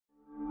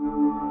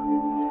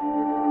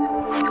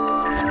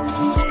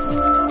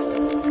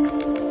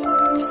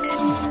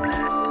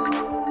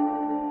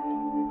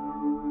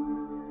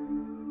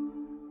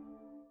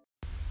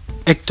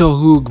Hector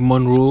Hugh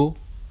Monroe,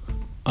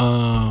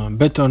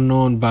 better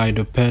known by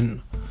the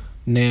pen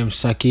name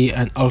Saki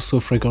and also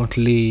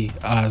frequently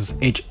as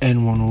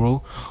H.N.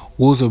 Monroe,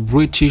 was a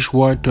British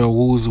writer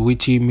whose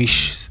witty,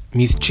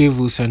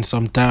 mischievous, and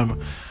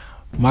sometimes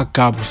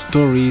macabre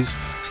stories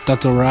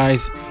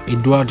satirize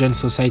Edwardian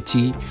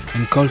society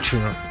and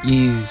culture.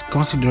 He is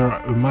considered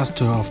a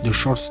master of the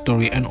short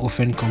story and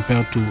often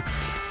compared to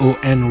O.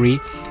 Henry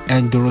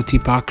and Dorothy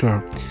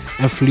Parker,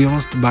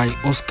 influenced by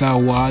Oscar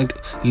Wilde,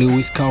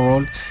 Lewis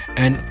Carroll,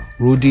 and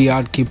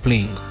Rudyard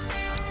Kipling.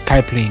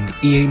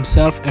 He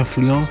himself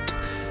influenced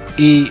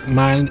A.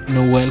 Milne,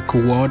 Noel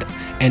Coward,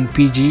 and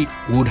P.G.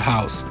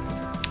 Wodehouse.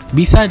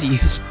 Besides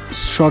his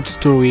short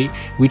stories,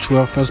 which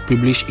were first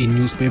published in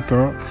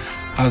newspaper,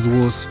 as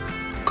was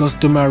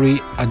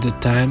customary at the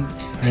time,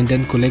 and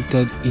then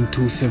collected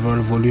into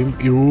several volumes,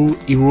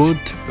 he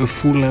wrote a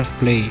full-length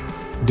play,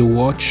 The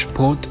Watch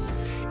Pot,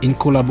 in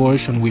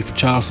collaboration with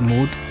Charles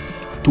Maud,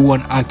 two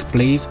one-act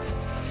plays,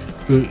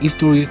 a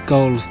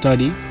historical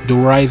study, The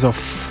Rise of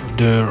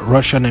the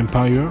Russian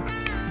Empire,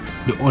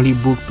 the only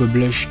book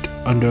published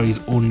under his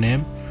own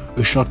name,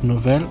 a short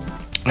novel,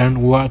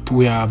 and what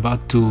we are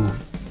about to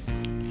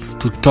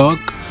talk,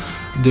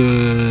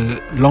 The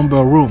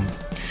Lumber Room.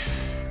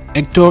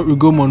 Hector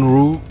Hugo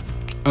Monroe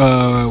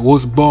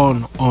was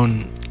born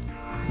on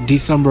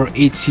December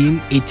 18,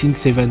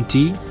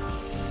 1870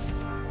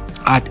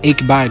 at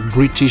Ekbag,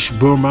 British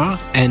Burma,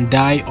 and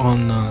died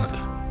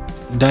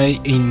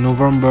in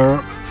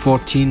November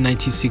 14,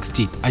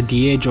 1960 at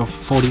the age of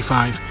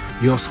 45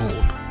 years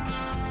old.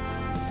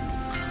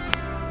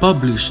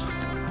 Published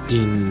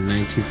in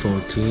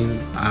 1914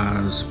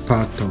 as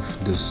part of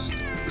the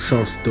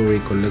short story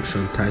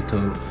collection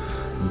titled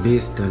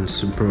Beast and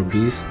Super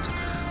Beast,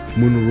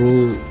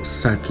 Monroe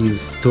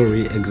Saki's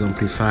story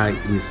exemplified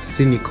his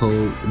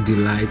cynical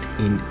delight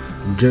in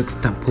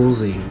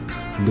juxtaposing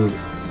the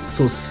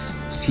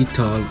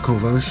societal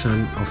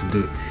convention of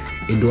the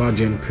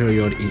Edwardian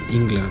period in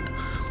England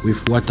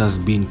with what has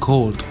been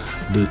called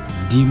the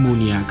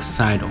demoniac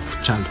side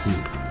of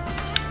childhood.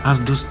 As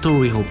the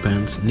story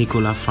opens,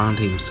 Nicola found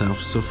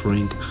himself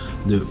suffering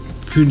the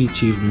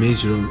punitive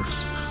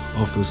measures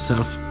of a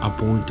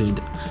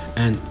self-appointed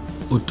and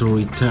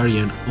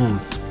authoritarian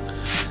aunt.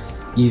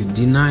 He is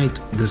denied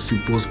the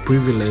supposed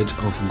privilege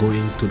of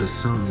going to the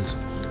Sands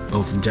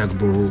of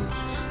Jagborough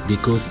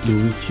because he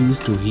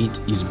refused to eat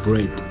his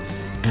bread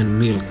and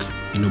milk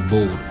in a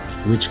bowl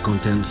which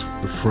contains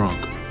a frog.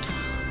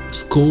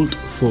 Scolded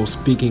for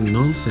speaking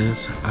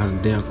nonsense as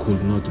there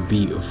could not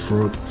be a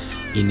frog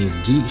in his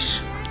dish,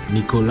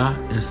 Nicola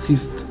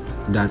insists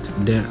that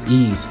there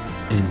is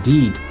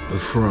indeed a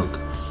frog,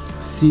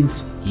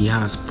 since he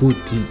has put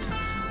it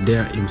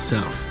there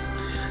himself.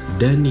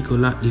 Then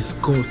Nicola is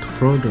scolded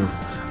further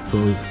for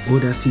his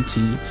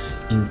audacity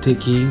in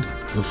taking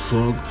a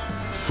frog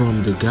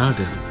from the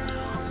garden.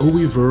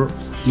 However,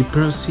 he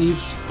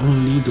perceives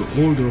only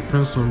the older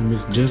person's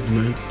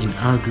misjudgment in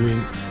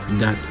arguing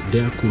that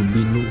there could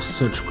be no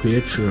such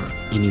creature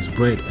in his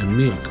bread and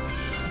milk.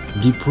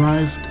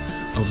 Deprived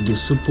of the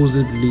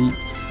supposedly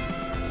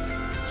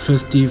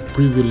festive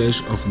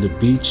privilege of the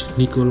beach,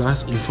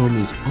 Nicholas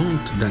informs his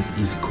aunt that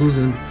his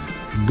cousin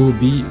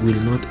Bobby will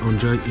not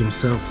enjoy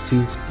himself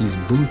since his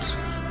boots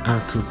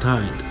are too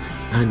tight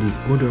and his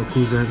other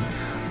cousin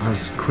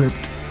has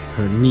scraped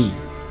her knee.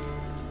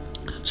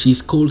 She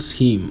scolds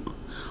him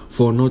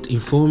for not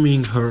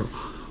informing her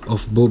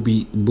of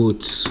Bobby's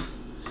boots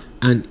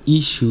and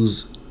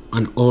issues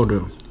an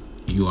order: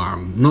 "You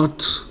are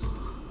not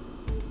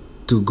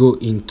to go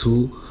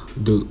into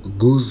the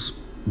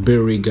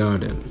gooseberry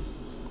garden."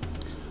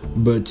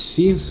 But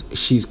since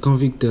she is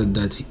convinced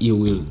that he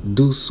will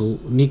do so,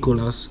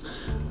 Nicholas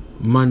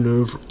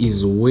maneuvers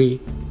his way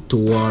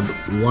toward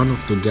one of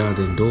the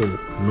garden doors,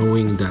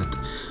 knowing that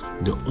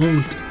the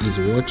aunt is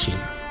watching.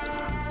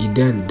 He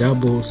then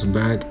doubles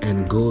back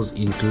and goes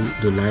into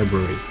the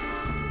library,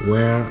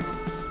 where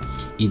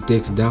he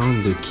takes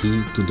down the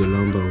key to the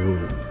lumber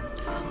room.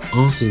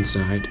 Once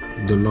inside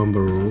the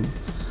lumber room,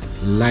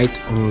 light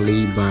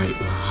only by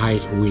a high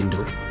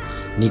window,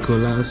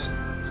 Nicholas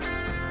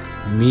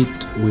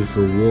meets with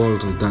a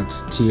world that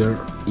stirs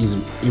his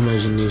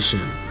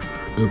imagination.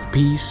 A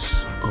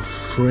piece of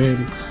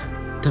framed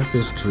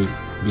tapestry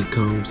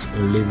becomes a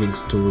living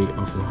story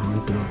of a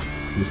hunter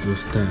with a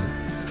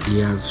stag he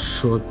has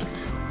shot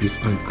with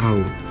an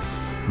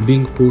arrow,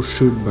 being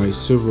pursued by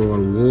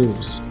several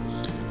wolves.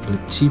 A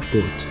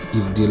teapot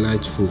is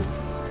delightful,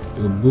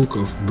 a book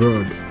of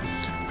bird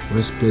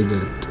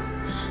resplendent,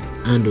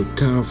 and a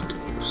carved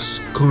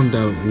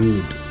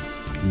sandalwood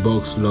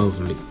box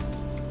lovely.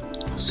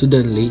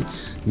 Suddenly,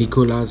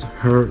 Nicholas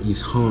heard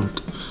his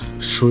aunt's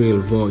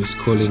shrill voice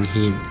calling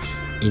him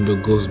in the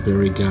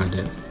gooseberry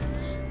garden.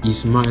 He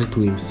smiled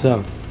to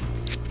himself.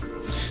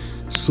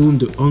 Soon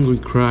the hungry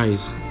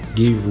cries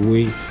gave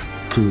way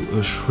to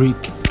a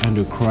shriek and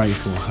a cry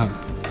for help.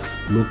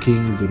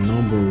 Locking the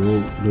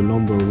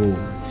lumber room,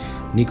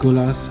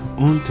 Nicholas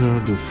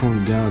entered the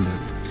front garden,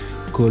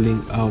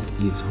 calling out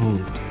his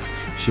aunt.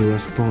 She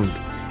responded,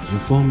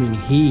 informing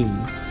him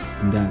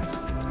that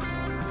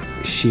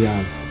she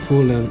has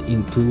fallen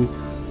into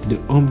the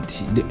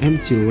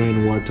empty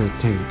rainwater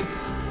tank,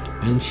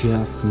 and she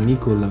asks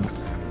Nicola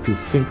to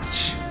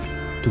fetch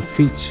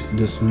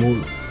the small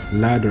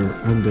ladder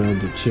under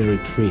the cherry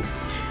tree.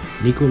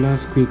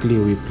 Nicholas quickly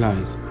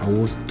replies, "I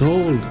was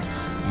told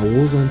I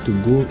wasn't to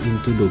go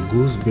into the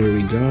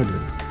gooseberry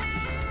garden."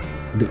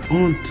 The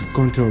aunt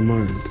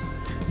countermanded,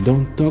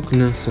 "Don't talk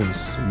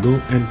nonsense, go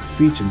and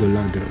fetch the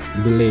ladder.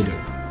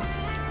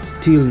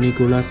 Still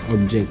Nicholas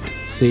objects,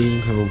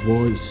 saying her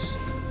voice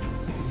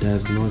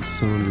does not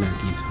sound like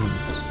his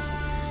aunt's.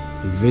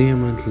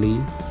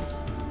 Vehemently,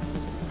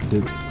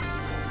 the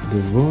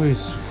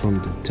voice from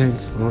the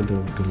tanks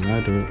ordered the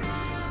ladder.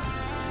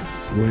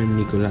 When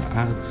Nicholas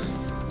asks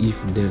if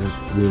there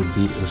will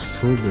be a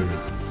strawberry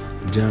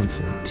jam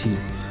for tea,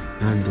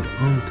 and the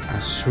aunt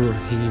assures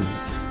him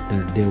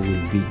that there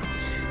will be,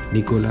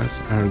 Nicholas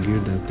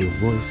argued that the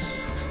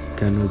voice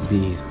cannot be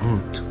his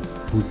aunt,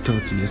 who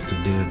thought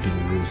yesterday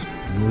there was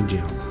no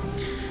jam.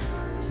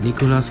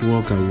 Nicholas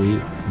walked away,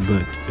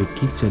 but a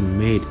kitchen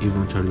maid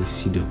eventually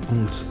sees the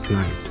aunt's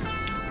plight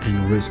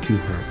and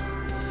rescues her.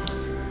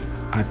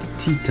 At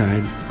tea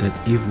time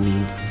that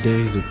evening, there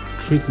is a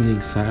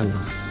threatening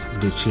silence.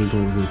 The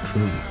children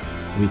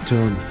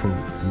returned from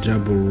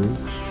Jabberoo,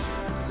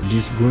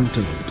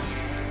 disgruntled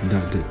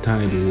that the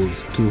tide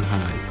was too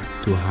high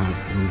to have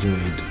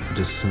enjoyed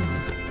the sand.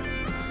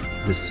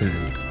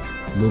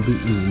 Bobby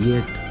is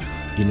yet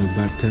in a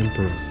bad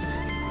temper,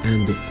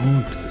 and the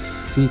aunt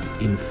sits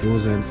in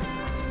frozen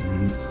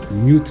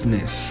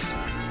muteness.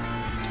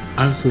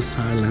 Also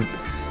silent,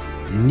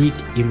 Nick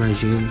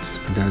imagines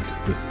that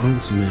the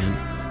huntsman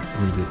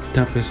on the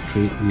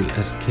tapestry will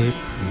escape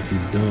with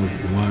his dog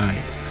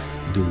while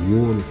the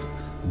wolf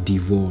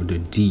devours the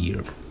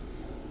deer.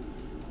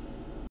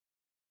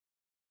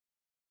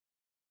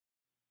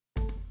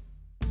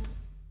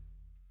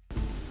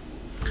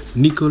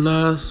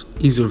 Nicholas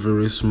is a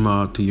very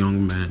smart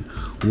young man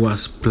who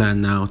has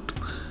planned out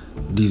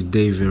this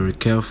day very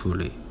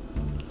carefully.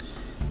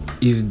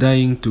 He's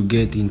dying to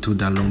get into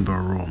the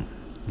lumber room.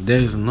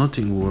 There is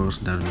nothing worse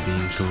than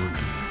being told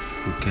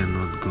you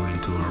cannot go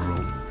into a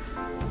room.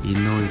 He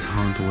knows his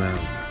aunt well,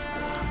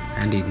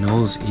 and he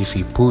knows if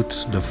he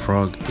puts the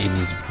frog in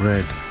his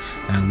bread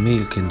and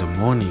milk in the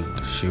morning,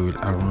 she will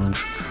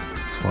arrange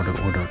for the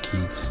other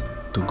kids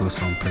to go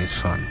someplace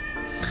fun.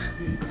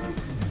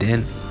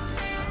 Then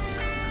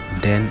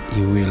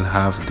he will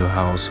have the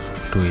house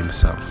to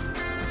himself.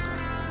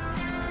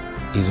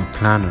 He's a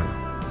planner.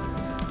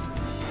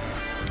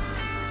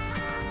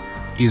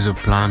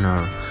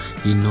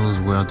 He knows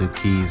where the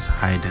key is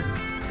hidden,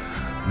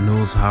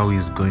 knows how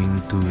he's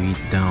going to it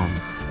down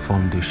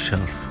from the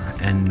shelf,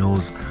 and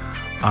knows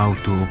how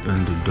to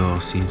open the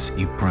door since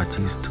he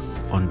practiced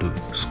on the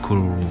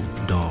schoolroom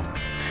door.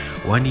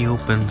 When he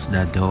opens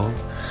that door,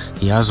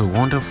 he has a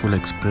wonderful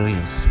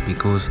experience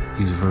because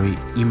he's very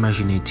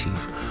imaginative.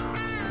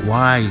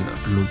 While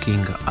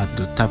looking at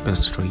the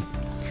tapestry,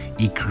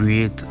 he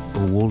creates a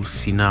whole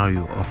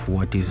scenario of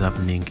what is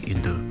happening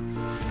in the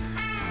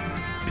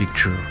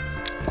picture.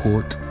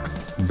 Quote,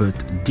 "But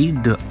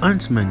did the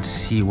huntsman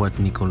see what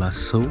Nicholas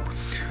saw?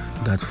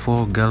 That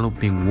 4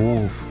 galloping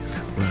wolves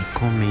were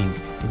coming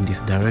in this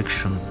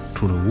direction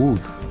through the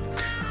wood.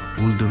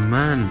 Will the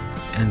man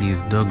and his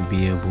dog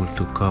be able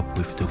to cope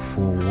with the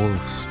 4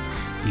 wolves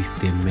if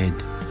they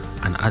made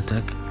an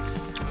attack?"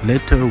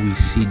 Later we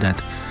see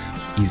that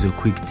he's a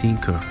quick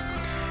thinker.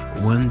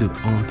 When the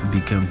aunt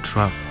became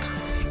trapped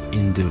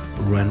in the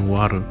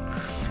rainwater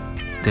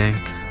tank,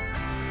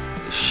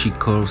 she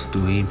calls to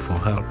him for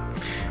help.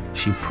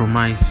 She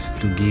promised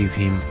to give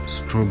him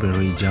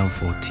strawberry jam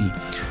for tea,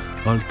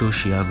 although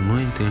she has no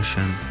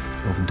intention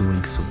of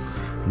doing so.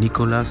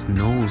 Nicholas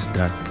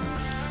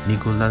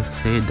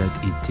said that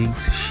he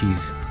thinks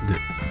she's the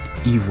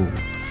evil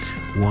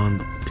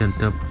one,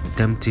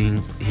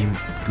 tempting him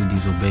to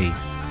disobey.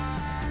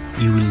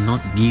 He will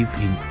not give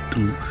in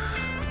to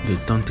the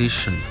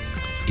temptation.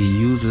 He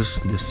uses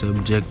the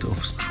subject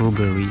of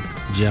strawberry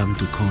jam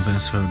to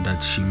convince her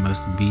that she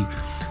must be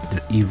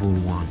the evil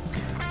one.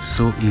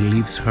 So he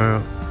leaves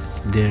her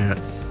there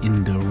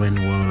in the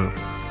rainwater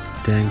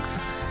tanks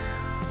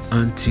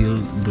until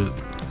the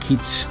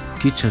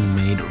kitchen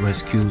maid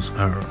rescues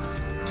her.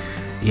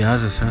 He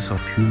has a sense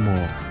of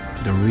humor.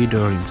 The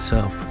reader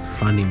himself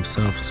found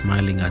himself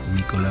smiling at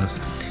Nicholas'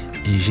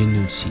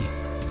 ingenuity.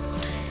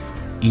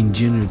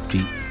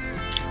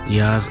 He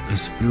has a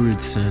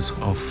spirit sense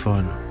of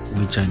fun,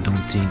 which I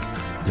don't think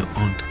the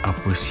aunt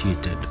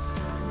appreciated.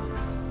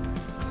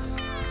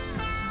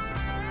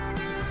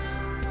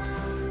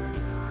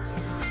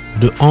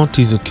 The aunt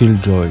is a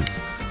killjoy,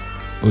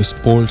 a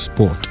spoiled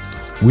sport.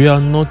 We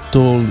are not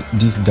told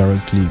this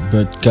directly,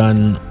 but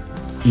can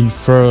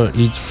infer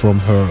it from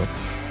her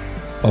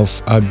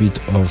habit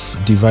of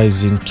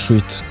devising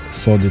treats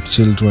for the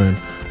children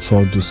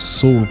for the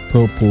sole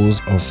purpose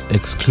of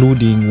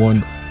excluding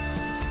one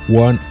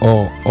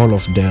or all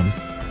of them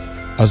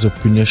as a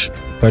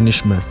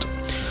punishment.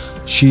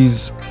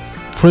 She's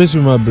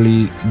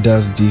presumably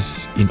does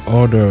this in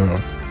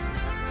order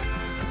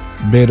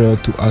better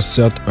to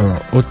assert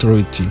her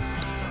authority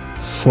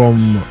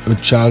from a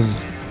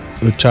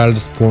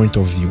child's point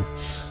of view.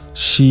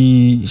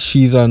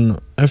 She's an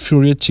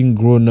infuriating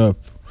grown up.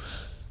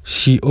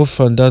 She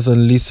often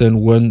doesn't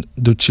listen when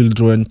the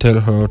children tell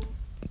her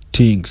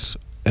things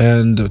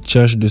and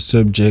change the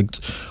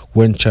subject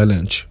when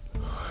challenged.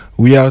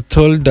 We are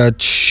told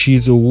that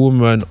she's a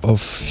woman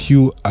of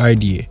few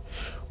ideas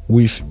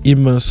with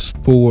immense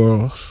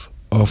power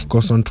of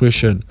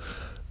concentration,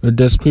 a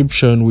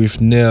description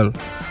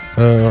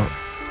uh,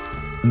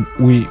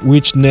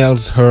 which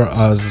nails her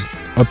as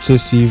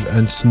obsessive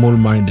and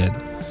small-minded.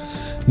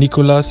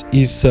 Nicholas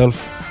is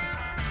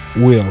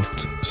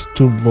self-willed,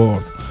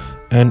 stubborn,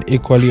 and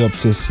equally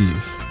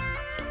obsessive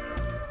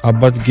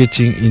about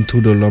getting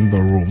into the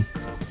lumber room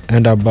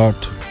and about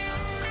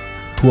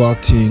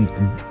thwarting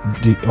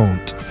the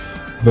aunt,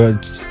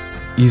 but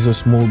he's a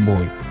small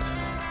boy.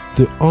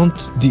 The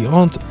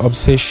aunt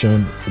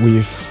obsession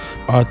with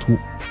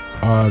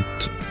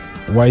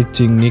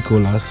outwitting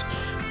Nicholas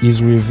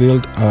is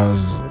revealed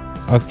as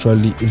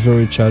actually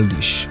very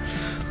childish.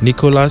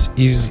 Nicholas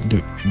is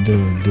the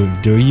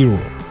hero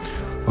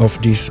of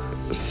this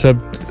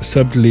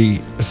subtly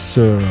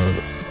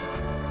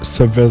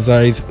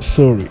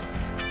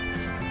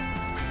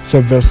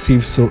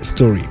subversive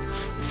story.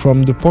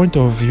 From the point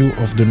of view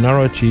of the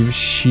narrative,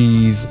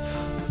 she is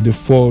the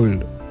foil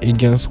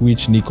against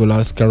which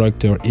Nicholas'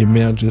 character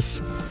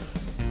emerges,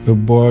 a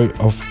boy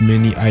of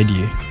many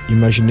ideas,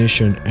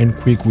 imagination, and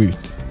quick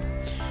wit.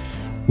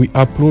 We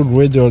applaud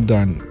rather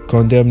than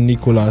condemn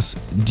Nicholas'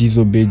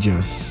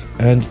 disobedience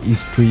and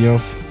his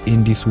triumph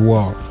in this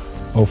war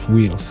of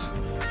wills,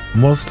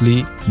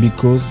 mostly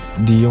because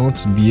the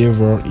aunt's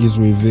behavior is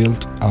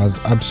revealed as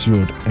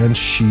absurd and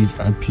she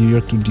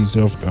appears to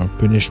deserve her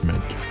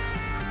punishment.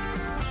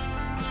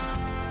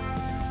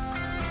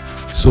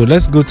 So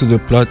let's go to the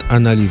plot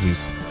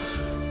analysis.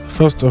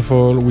 First of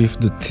all, with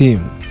the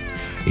theme.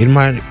 In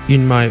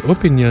my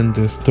opinion,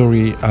 the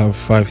story have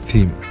 5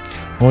 themes.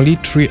 Only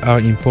 3 are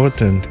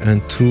important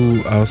and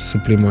 2 are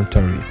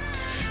supplementary.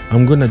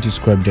 I'm gonna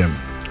describe them.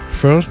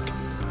 First,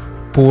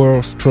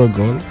 power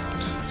struggle.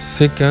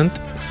 Second,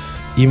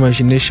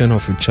 imagination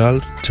of a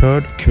child.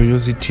 Third,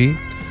 curiosity.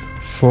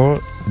 4,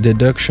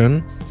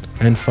 deduction.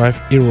 And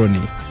 5,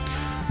 irony.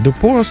 The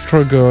power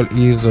struggle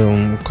is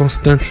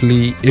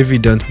constantly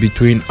evident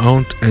between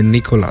Aunt and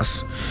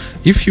Nicholas.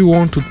 If you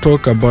want to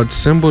talk about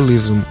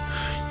symbolism,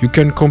 you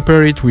can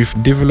compare it with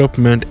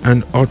development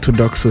and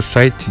orthodox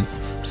society,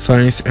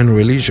 science and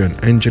religion,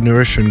 and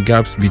generation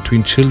gaps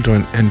between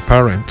children and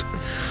parents.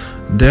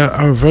 There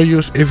are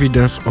various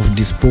evidence of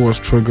this power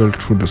struggle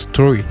through the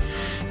story.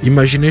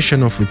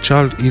 Imagination of a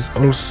child is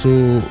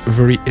also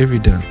very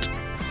evident.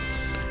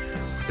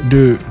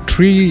 The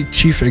 3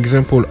 chief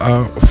examples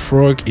are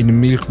frog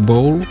in milk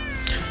bowl,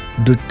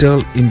 the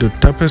tail in the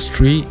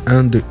tapestry,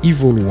 and the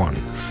evil one.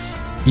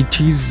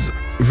 It is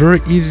very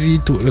easy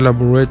to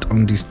elaborate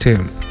on this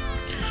theme.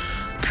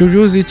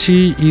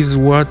 Curiosity is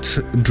what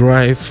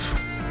drives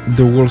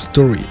the whole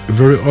story,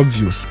 very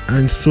obvious,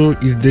 and so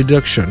is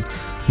deduction.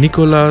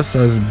 Nicholas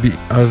has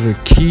a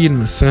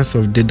keen sense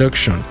of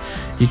deduction.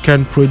 He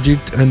can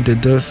predict and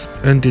deduce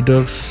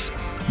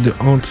the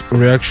aunt's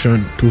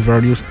reaction to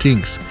various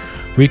things.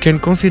 We can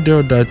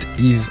consider that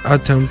his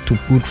attempt to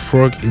put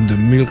frog in the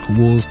milk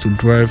was to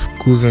drive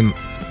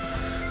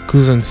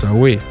cousins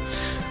away,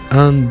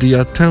 and the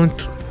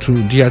attempt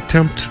to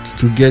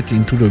get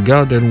into the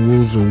garden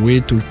was a way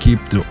to keep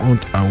the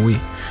aunt away.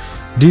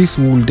 This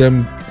will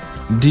then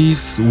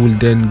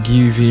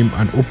give him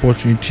an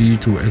opportunity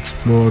to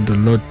explore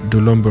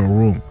the lumber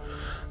room.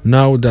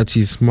 Now that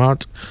he's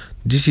smart,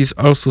 this is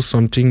also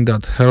something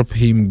that helped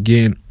him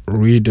gain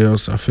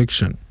readers'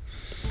 affection.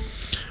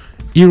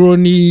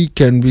 Irony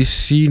can be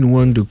seen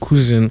when the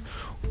cousins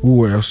who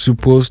were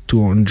supposed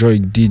to enjoy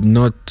did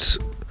not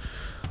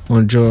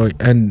enjoy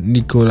and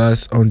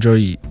Nicholas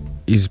enjoy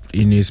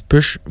in his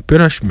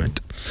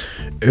punishment.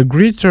 A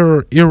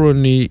greater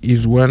irony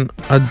is when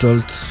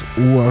adults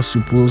who are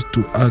supposed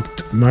to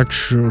act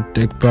mature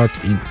take part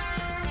in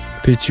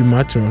petty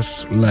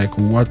matters like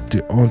what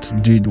the aunt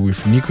did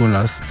with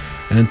Nicholas,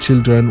 and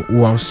children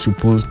who are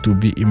supposed to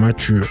be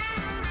immature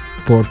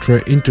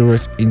portray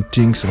interest in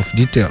things of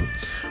detail.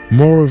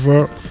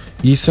 Moreover,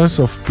 his sense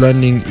of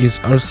planning is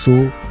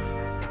also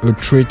a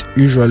trait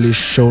usually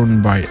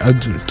shown by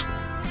adults.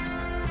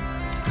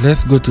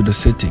 Let's go to the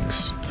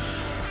settings.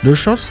 The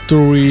short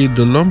story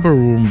The Lumber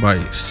Room by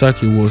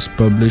Saki was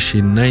published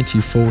in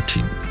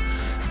 1914,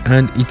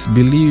 and it's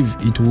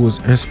believed it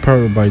was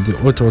inspired by the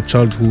author's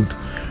childhood.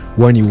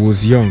 When he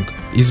was young,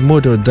 his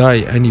mother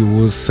died and he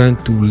was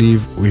sent to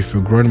live with a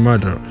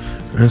grandmother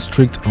and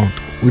strict aunt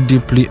who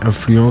deeply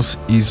influenced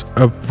his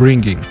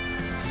upbringing.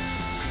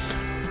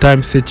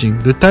 Time setting.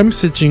 The time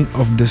setting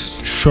of the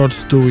short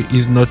story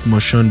is not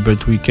mentioned,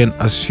 but we can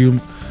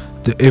assume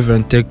the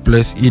event take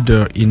place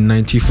either in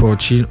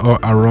 1914 or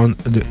around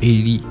the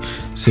early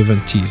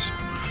 70s.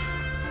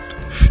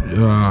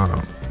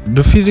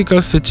 The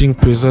physical setting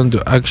presents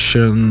the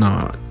action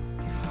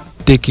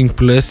taking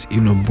place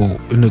in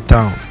a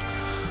town.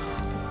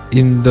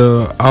 in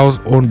the house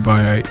owned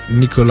by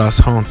Nicholas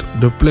Hunt.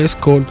 The place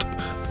called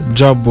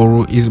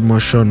Jaboro is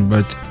mentioned,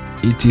 but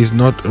it is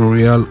not a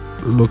real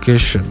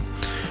location.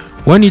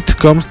 When it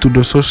comes to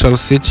the social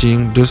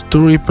setting, the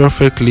story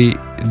perfectly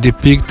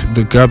depicts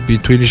the gap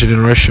between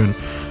generations,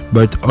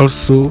 but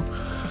also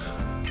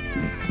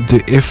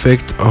the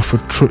effect of a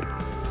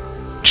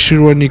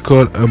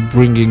tyrannical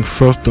upbringing.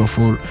 First of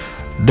all,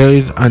 there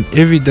is an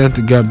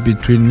evident gap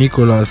between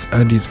Nicholas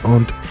and his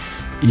aunt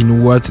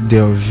in what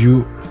their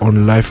view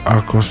on life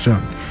are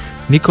concerned.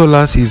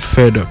 Nicholas is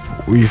fed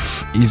up with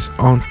his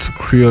aunt's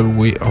cruel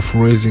way of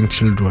raising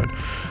children,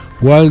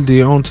 while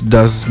the aunt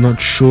does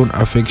not show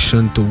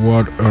affection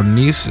toward her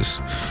nieces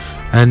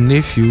and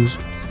nephews.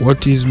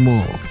 What is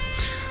more,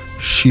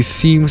 she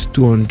seems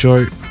to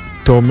enjoy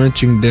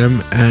tormenting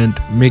them and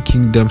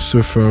making them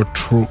suffer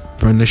through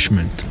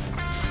punishment.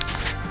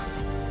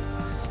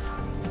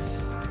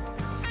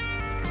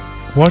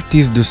 What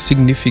is the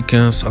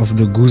significance of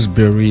the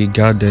gooseberry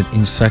garden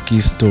in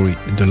Saki's story,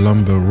 The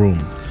Lumber Room?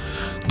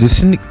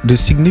 The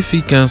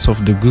significance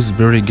of the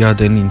gooseberry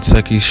garden in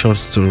Saki's short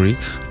story,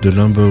 The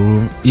Lumber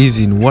Room, is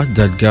in what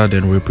that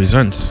garden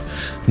represents.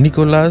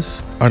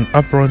 Nicholas, an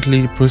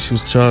apparently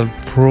precious child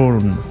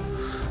prone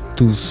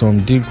to some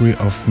degree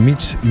of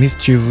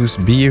mischievous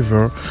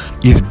behavior,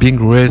 is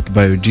being raised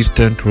by a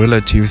distant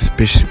relative,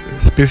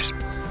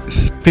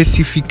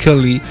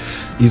 specifically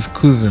his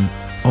cousin,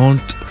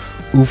 aunt,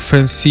 who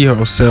fancies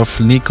herself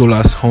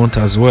Nicholas' aunt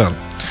as well.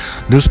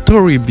 The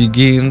story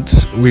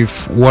begins with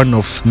one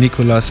of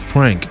Nicholas'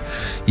 pranks.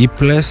 He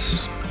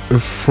places a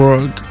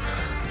frog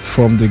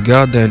from the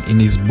garden in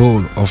his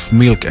bowl of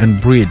milk and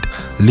bread,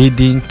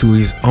 leading to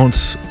his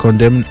aunt's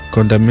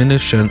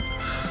condemnation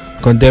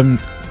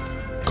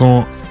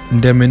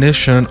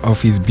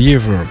of his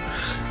behavior.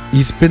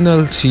 His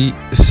penalty,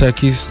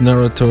 Saki's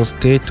narrator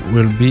state,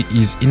 will be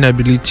his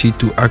inability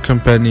to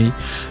accompany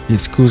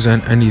his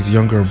cousin and his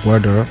younger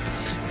brother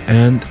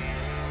and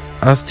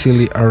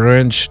hastily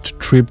arranged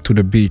trip to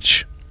the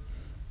beach.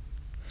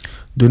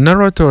 The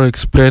narrator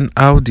explains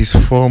how this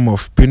form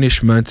of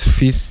punishment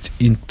fits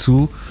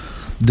into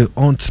the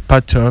aunt's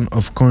pattern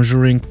of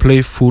conjuring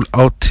playful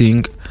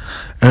outing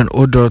and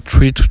other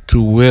treats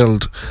to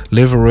wield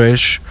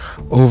leverage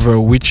over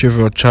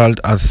whichever child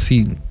has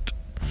sinned.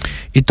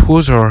 It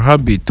was her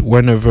habit,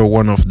 whenever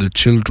one of the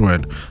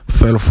children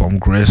fell from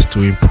grace,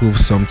 to improve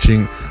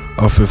something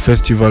of a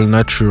festival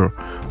nature,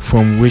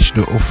 from which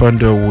the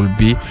offender would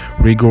be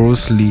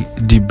rigorously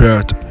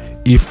debarred.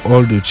 If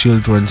all the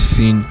children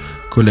sinned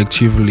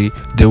collectively,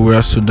 they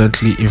were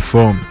suddenly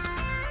informed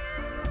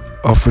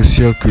of a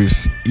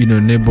circus in a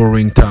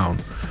neighboring town,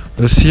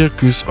 a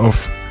circus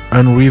of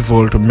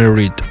unrivaled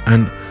merit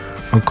and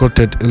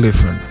uncounted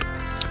elephant,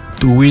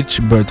 to which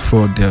but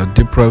for their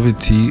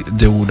depravity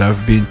they would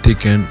have been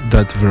taken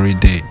that very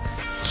day.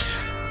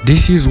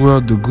 This is where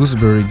the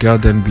gooseberry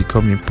garden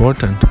becomes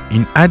important.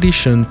 In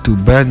addition to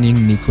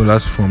banning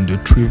Nicholas from the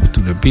trip to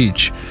the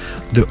beach,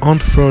 the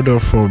aunt further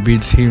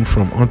forbids him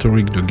from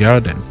entering the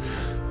garden.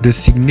 The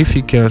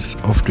significance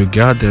of the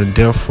garden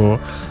therefore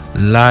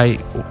lies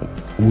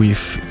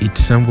with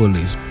its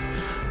symbolism.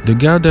 The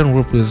garden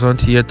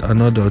represents yet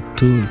another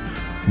tool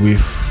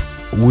with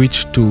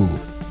which to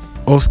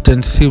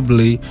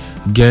ostensibly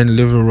gain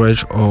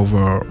leverage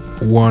over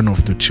one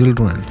of the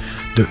children.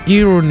 The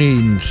irony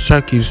in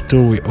Saki's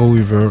story,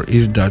 however,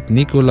 is that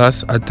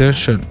Nicholas'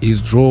 attention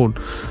is drawn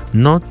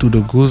not to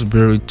the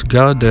gooseberry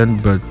garden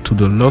but to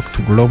the locked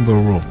lumber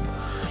room,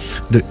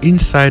 the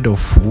inside of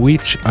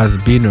which has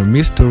been a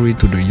mystery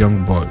to the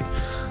young boy.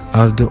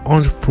 As the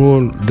aunt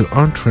prowls the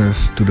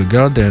entrance to the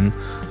garden,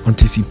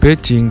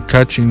 anticipating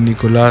catching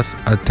Nicholas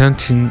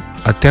attempting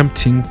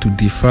to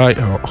defy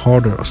her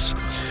orders,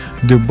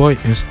 the boy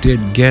instead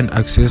gains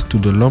access to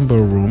the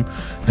lumber room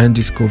and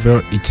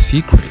discovers its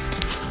secret.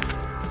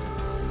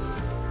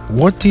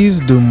 What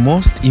is the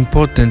most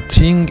important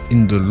thing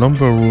in the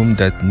lumber room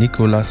that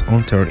Nicholas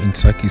enters in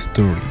Saki's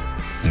story?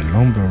 The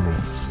lumber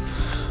room.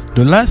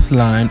 The last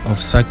line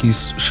of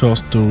Saki's short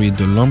story,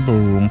 The Lumber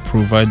Room,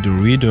 provides the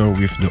reader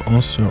with the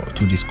answer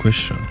to this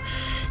question.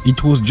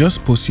 It was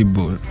just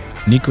possible.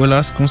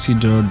 Nicholas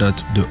considered that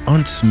the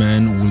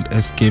huntsman would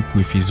escape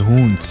with his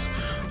hounds,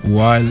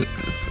 while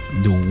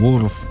the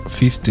wolf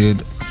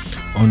feasted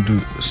on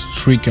the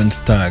stricken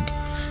stag.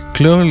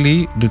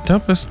 Clearly, the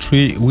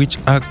tapestry, which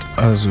acts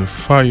as a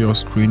fire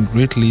screen,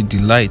 greatly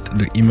delights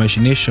the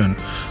imagination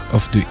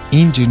of the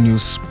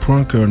ingenious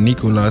pranker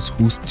Nicholas,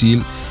 who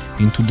steals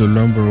into the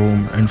lumber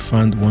room and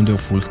finds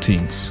wonderful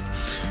things.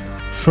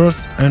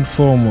 First and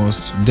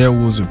foremost, there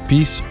was a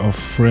piece of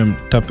framed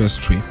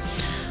tapestry.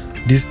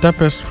 This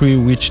tapestry,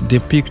 which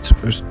depicts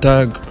a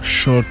stag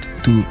shot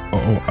to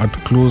or at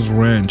close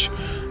range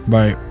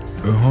by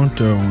a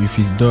hunter with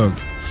his dog,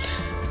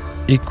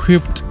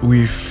 equipped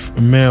with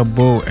a mere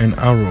bow and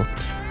arrow,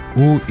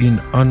 who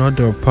in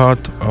another part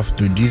of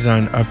the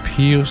design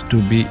appears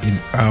to be in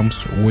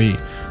harm's way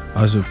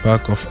as a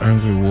pack of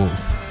angry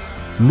wolves,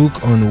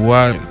 look on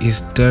while he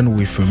stands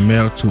with a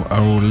mare to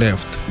arrow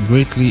left,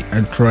 greatly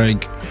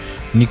intrigue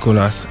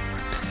Nicholas,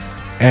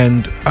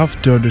 And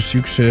after the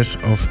success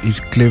of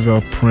his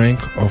clever prank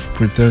of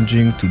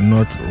pretending to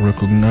not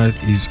recognize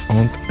his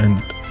aunt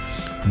and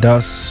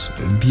thus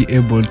be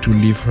able to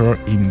leave her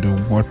in the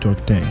water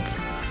tank,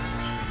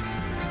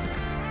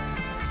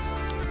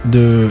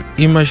 the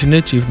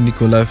imaginative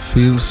Nicolas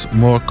feels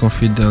more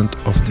confident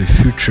of the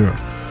future,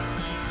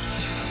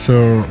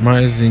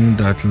 surmising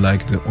that,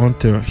 like the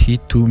hunter, he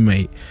too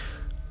may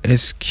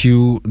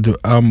eschew the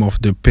arm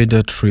of the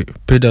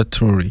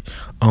predatory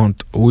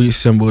aunt, who is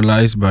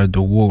symbolized by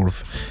the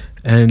wolf,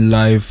 and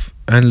live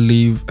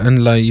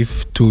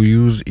to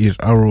use his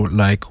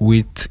arrow-like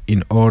wit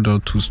in order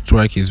to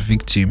strike his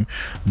victim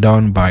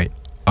down by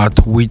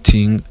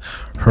outwitting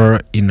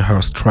her in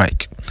her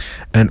strike,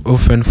 an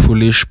often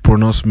foolish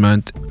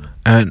pronouncement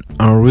and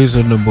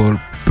unreasonable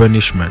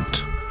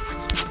punishment.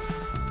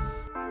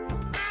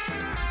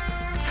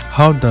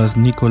 How does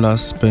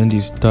Nicolas spend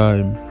his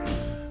time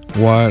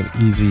while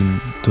he's in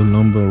the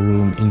lumber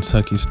room in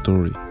Saki's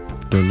story?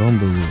 The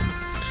lumber room.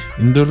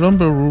 In the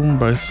lumber room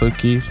by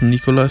Saki,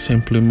 Nicolas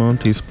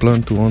implements his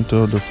plan to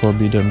enter the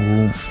forbidden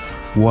room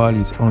while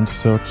his aunt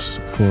searches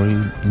for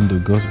him in the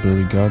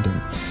gooseberry garden.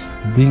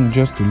 Being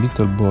just a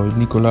little boy,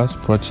 Nicolas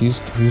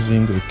practiced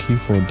using a key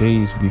for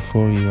days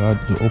before he had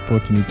the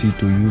opportunity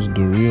to use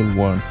the real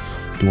one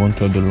to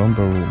enter the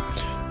lumber room.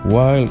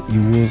 While he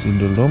was in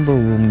the lumber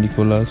room,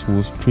 Nicolas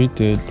was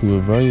treated to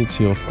a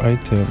variety of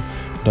items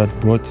that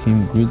brought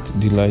him great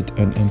delight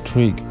and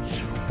intrigue.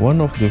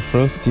 One of the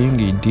first things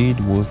he did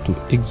was to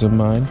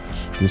examine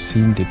the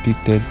scene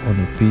depicted on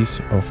a piece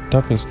of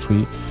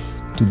tapestry.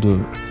 To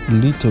the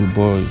little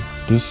boy,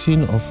 the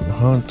scene of a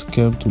hunt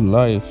came to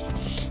life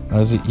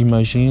as he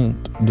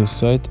imagined the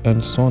sight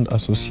and sound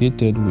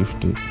associated with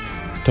the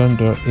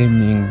thunder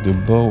aiming the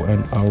bow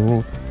and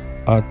arrow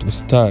at a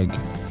stag,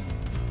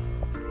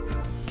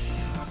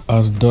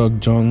 as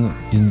Doug joined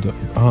in the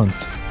hunt.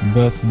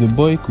 But the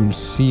boy could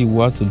see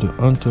what the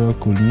hunter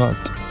could not.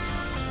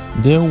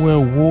 There were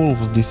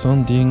wolves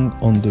descending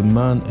on the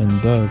man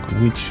and dog,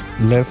 which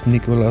left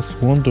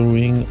Nicolas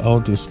wondering how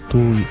the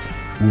story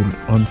would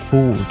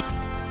unfold.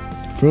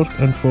 First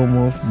and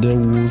foremost, there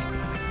was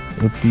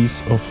a piece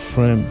of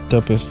framed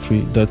tapestry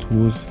that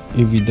was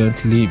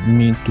evidently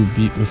meant to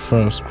be a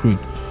fire screen.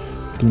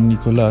 To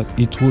Nicolas,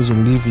 it was a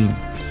living,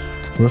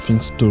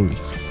 breathing story.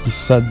 He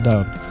sat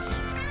down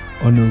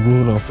on a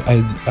roll of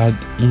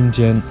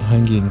Indian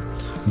hanging,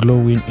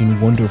 glowing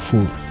in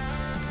wonderful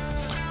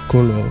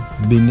color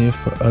beneath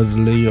a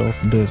layer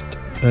of dust,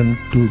 and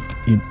took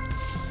in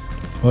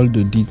all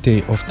the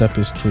detail of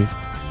tapestry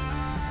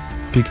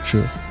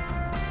picture.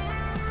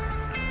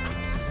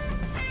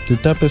 The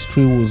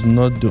tapestry was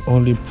not the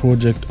only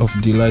project of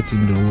delight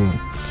in the room.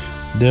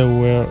 There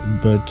were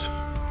but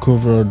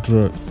covered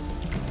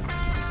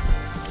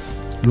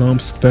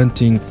lamps,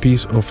 painting,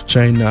 piece of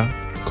china,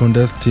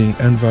 condensing,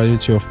 and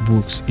variety of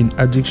books. In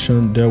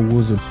addition, there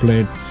was a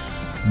plain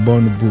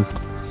bound book,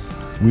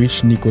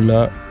 which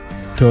Nicolas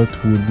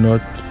thought would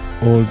not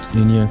hold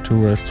any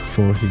interest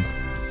for him.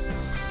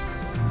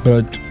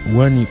 But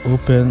when he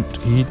opened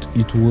it,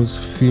 it was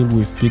filled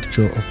with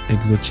pictures of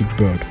exotic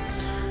birds,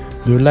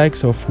 the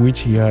likes of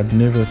which he had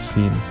never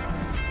seen.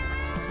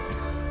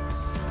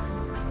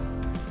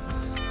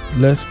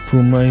 Less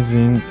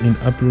promising in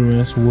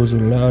appearance was a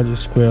large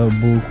square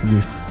book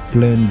with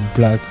plain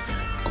black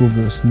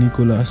covers.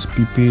 Nicolas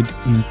peeped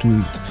into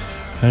it,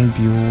 and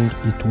behold,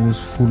 it was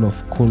full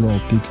of color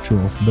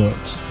pictures of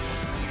birds.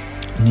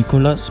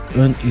 Nicolas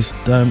spent his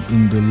time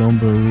in the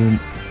lumber room,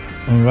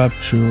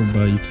 enraptured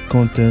by its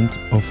content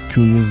of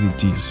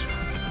curiosities.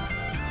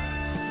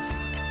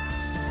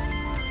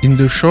 In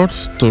the short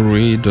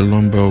story, The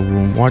Lumber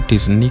Room, what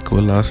is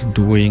Nicolas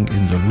doing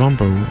in the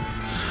lumber room?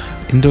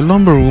 In the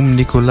lumber room,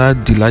 Nicolas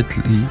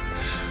delightfully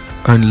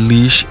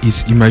unleashes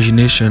his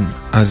imagination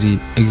as he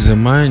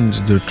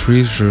examines the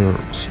treasure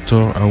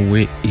stored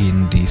away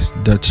in this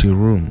dusty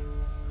room.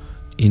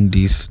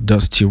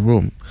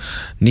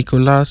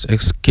 Nicolas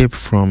escaped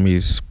from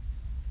his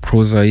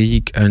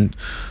prosaic and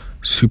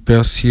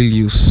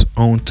supercilious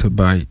aunt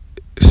by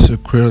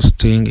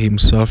sequestrating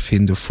himself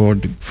in the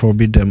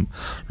forbidden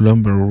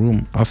lumber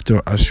room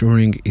after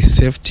assuring his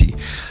safety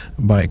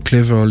by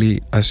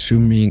cleverly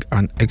assuming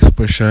an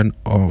expression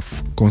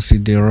of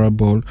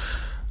considerable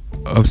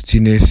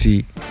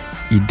obstinacy.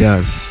 He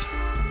does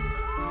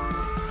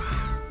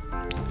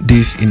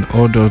this in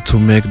order to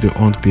make the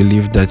aunt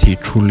believe that he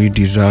truly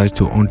desires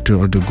to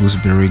enter the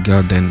gooseberry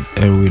garden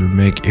and will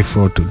make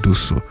effort to do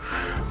so.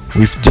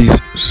 With this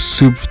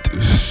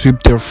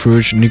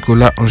subterfuge,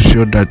 Nicolas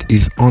ensured that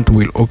his aunt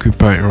will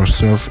occupy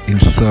herself in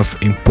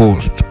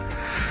self-imposed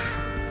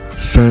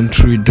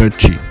sentry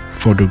duty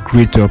for the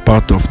greater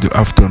part of the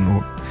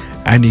afternoon,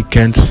 and he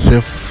can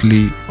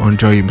safely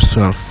enjoy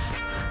himself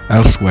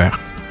elsewhere.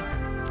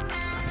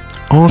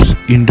 Once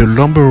in the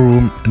lumber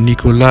room,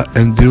 Nicolas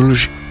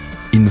indulged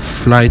in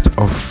flight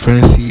of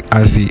fancy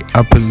as he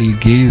happily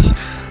gazed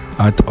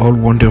at all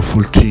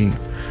wonderful things,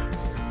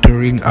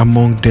 tearing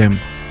among them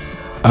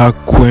a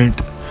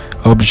quaint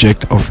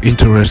object of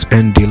interest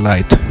and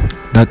delight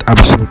that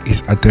absorbed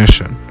his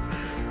attention.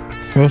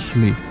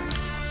 Firstly,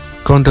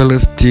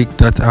 candlesticks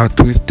that are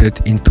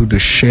twisted into the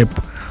shape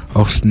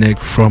of snake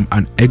from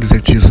an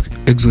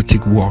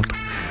exotic world.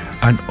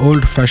 An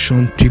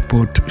old-fashioned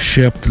teapot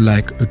shaped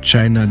like a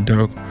china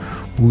dog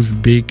whose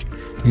beak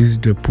is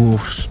the poor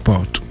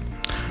spot.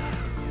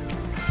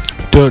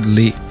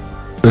 Thirdly,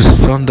 a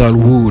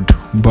sandalwood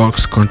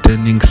box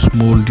containing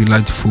small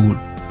delightful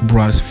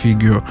brass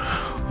figure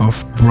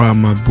of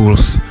Brahma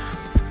bulls,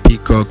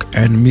 peacock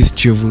and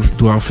mischievous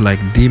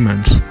dwarf-like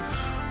demons.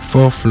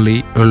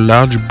 Fourthly, a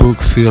large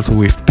book filled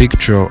with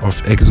pictures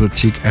of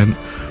exotic and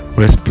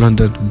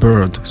resplendent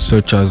birds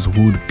such as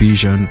wood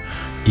pigeon,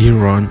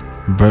 heron,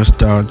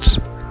 bustards,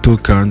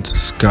 toucans,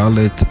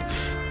 scarlet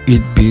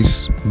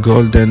ibis,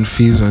 golden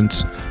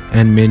pheasants,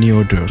 and many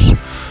others.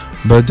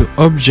 But the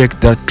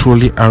object that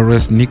truly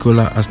arrests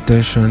Nicola's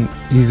attention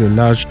is a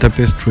large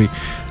tapestry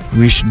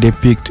which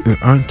depicts a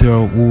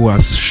hunter who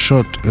has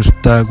shot a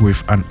stag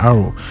with an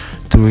arrow.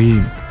 To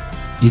him,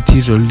 it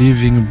is a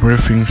living,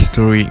 breathing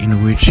story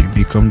in which he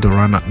becomes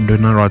the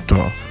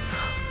narrator.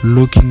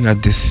 Looking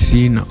at the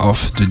scene of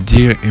the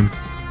deer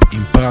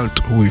impaled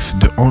with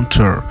the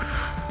hunter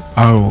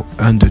arrow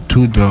and the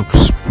two dogs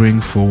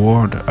spring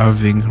forward,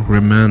 having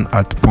remained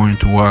at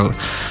point while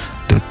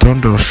the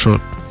thunder shot,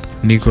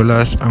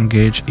 Nicholas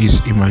engages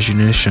his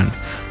imagination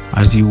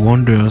as he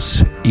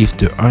wonders if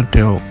the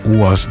hunter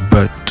was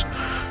but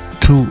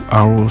two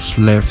arrows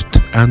left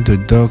and the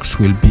dogs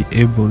will be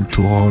able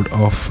to hold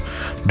off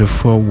the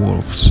four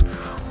wolves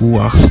who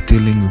are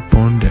stealing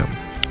upon them.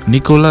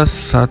 Nicholas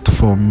sat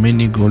for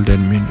many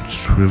golden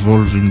minutes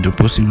revolving the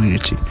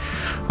possibility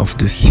of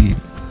the scene.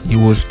 He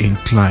was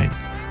inclined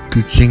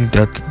to think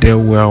that there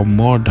were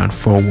more than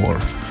four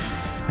wolves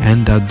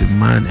and that the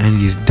man and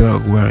his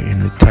dog were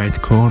in a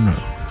tight corner.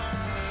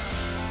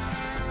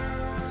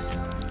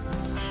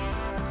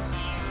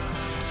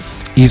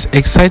 His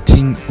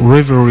exciting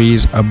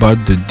reveries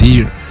about the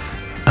deer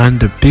and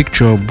the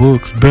picture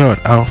book's bird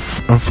are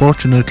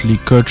unfortunately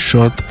cut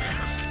short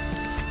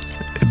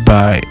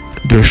by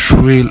the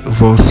shrill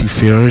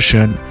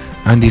vociferation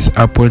and his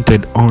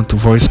appointed aunt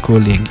voice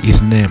calling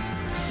his name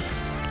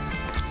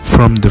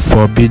from the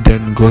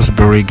forbidden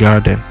gooseberry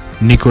garden.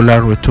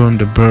 Nicolas returned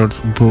the bird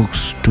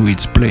books to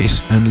its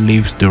place and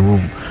leaves the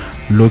room,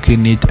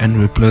 locking it and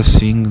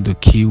replacing the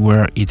key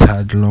where it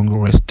had long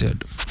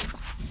rested.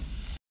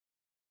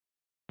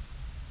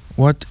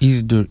 What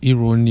is the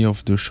irony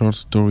of the short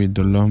story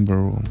The Lumber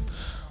Room?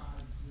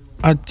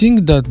 I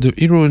think that the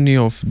irony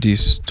of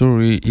this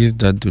story is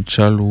that the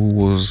child who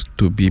was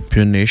to be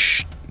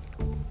punished,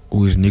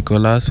 who is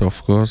Nicholas,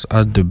 of course,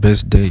 had the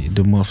best day,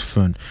 the most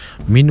fun.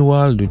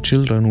 Meanwhile, the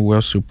children who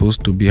were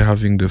supposed to be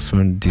having the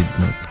fun did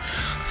not.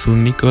 So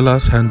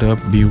Nicholas ended up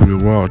being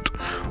rewarded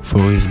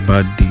for his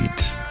bad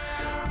deeds.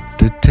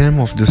 The theme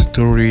of the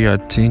story, I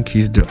think,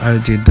 is the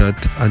idea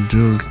that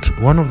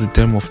one of the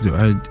themes of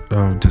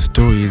the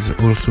story is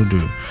also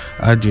the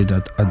idea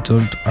that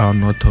adults are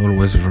not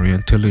always very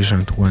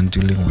intelligent when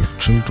dealing with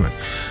children.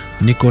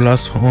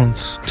 Nicholas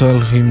Holmes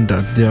tells him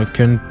that there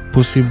can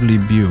possibly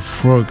be a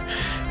frog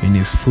in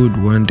his food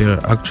when there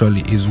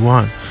actually is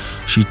one.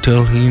 She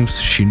tells him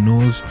she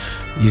knows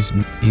is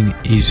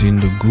in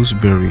the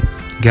gooseberry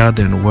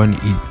garden when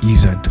it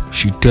isn't.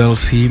 She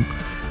tells him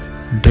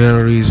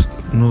there is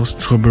no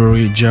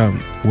strawberry jam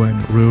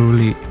when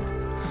really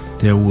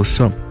there was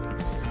some.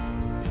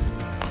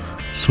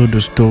 So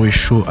the story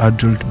shows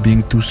adults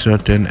being too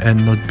certain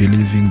and not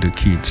believing the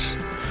kids.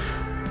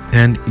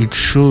 And it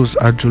shows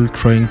adults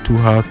trying too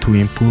hard to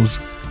impose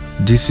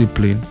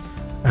discipline,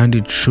 and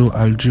it shows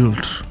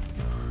adults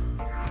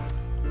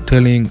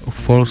telling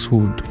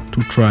falsehood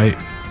to try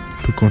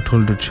to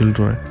control the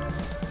children.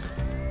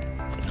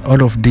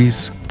 All of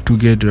these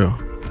together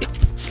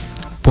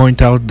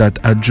point out that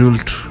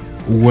adults,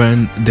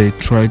 when they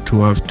try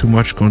to have too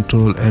much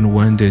control and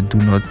when they do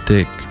not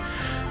take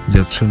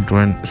their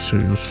children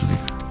seriously.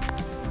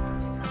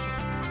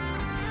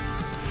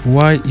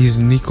 Why is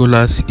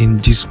Nicholas in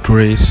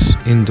disgrace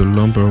in The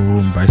Lumber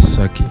Room by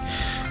Saki?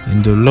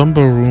 In The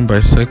Lumber Room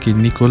by Saki,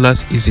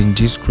 Nicholas is in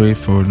disgrace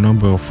for a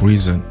number of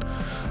reasons.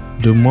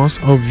 The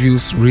most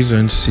obvious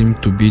reason seems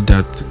to be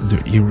that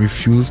he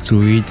refused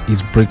to eat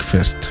his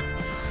breakfast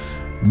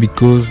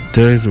because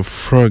there is a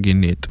frog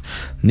in it.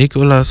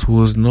 Nicholas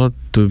was not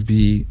to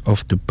be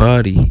of the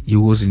party. He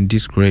was in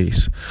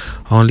disgrace.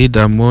 Only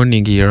that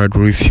morning he had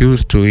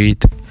refused to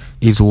eat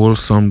his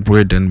wholesome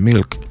bread and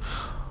milk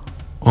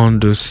on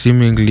the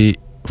seemingly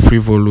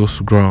frivolous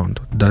ground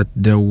that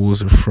there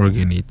was a frog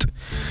in it.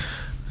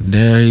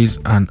 There is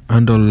an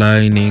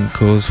underlying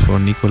cause for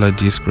Nicholas'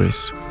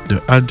 disgrace.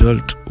 The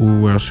adults,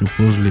 who were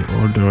supposedly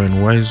older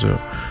and wiser,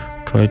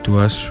 tried to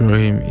assure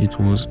him it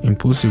was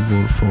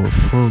impossible for a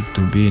frog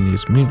to be in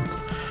his milk,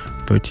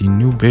 but he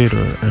knew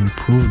better and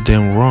proved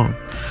them wrong.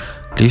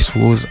 This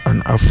was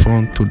an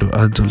affront to the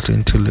adult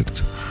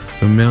intellect.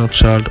 The male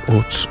child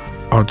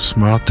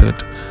outsmarted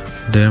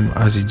them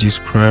as he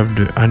described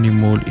the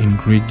animal in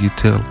great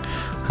detail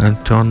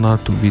and turned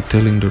out to be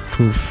telling the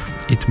truth.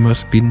 It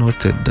must be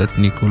noted that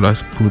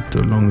Nicholas put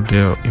along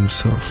there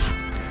himself.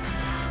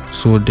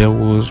 so there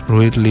was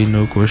really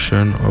no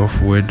question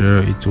of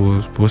whether it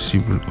was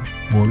possible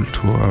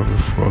to have a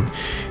frog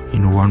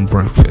in one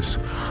breakfast.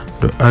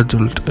 The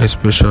adult,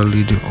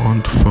 especially the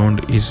aunt, found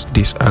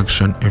this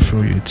action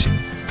infuriating.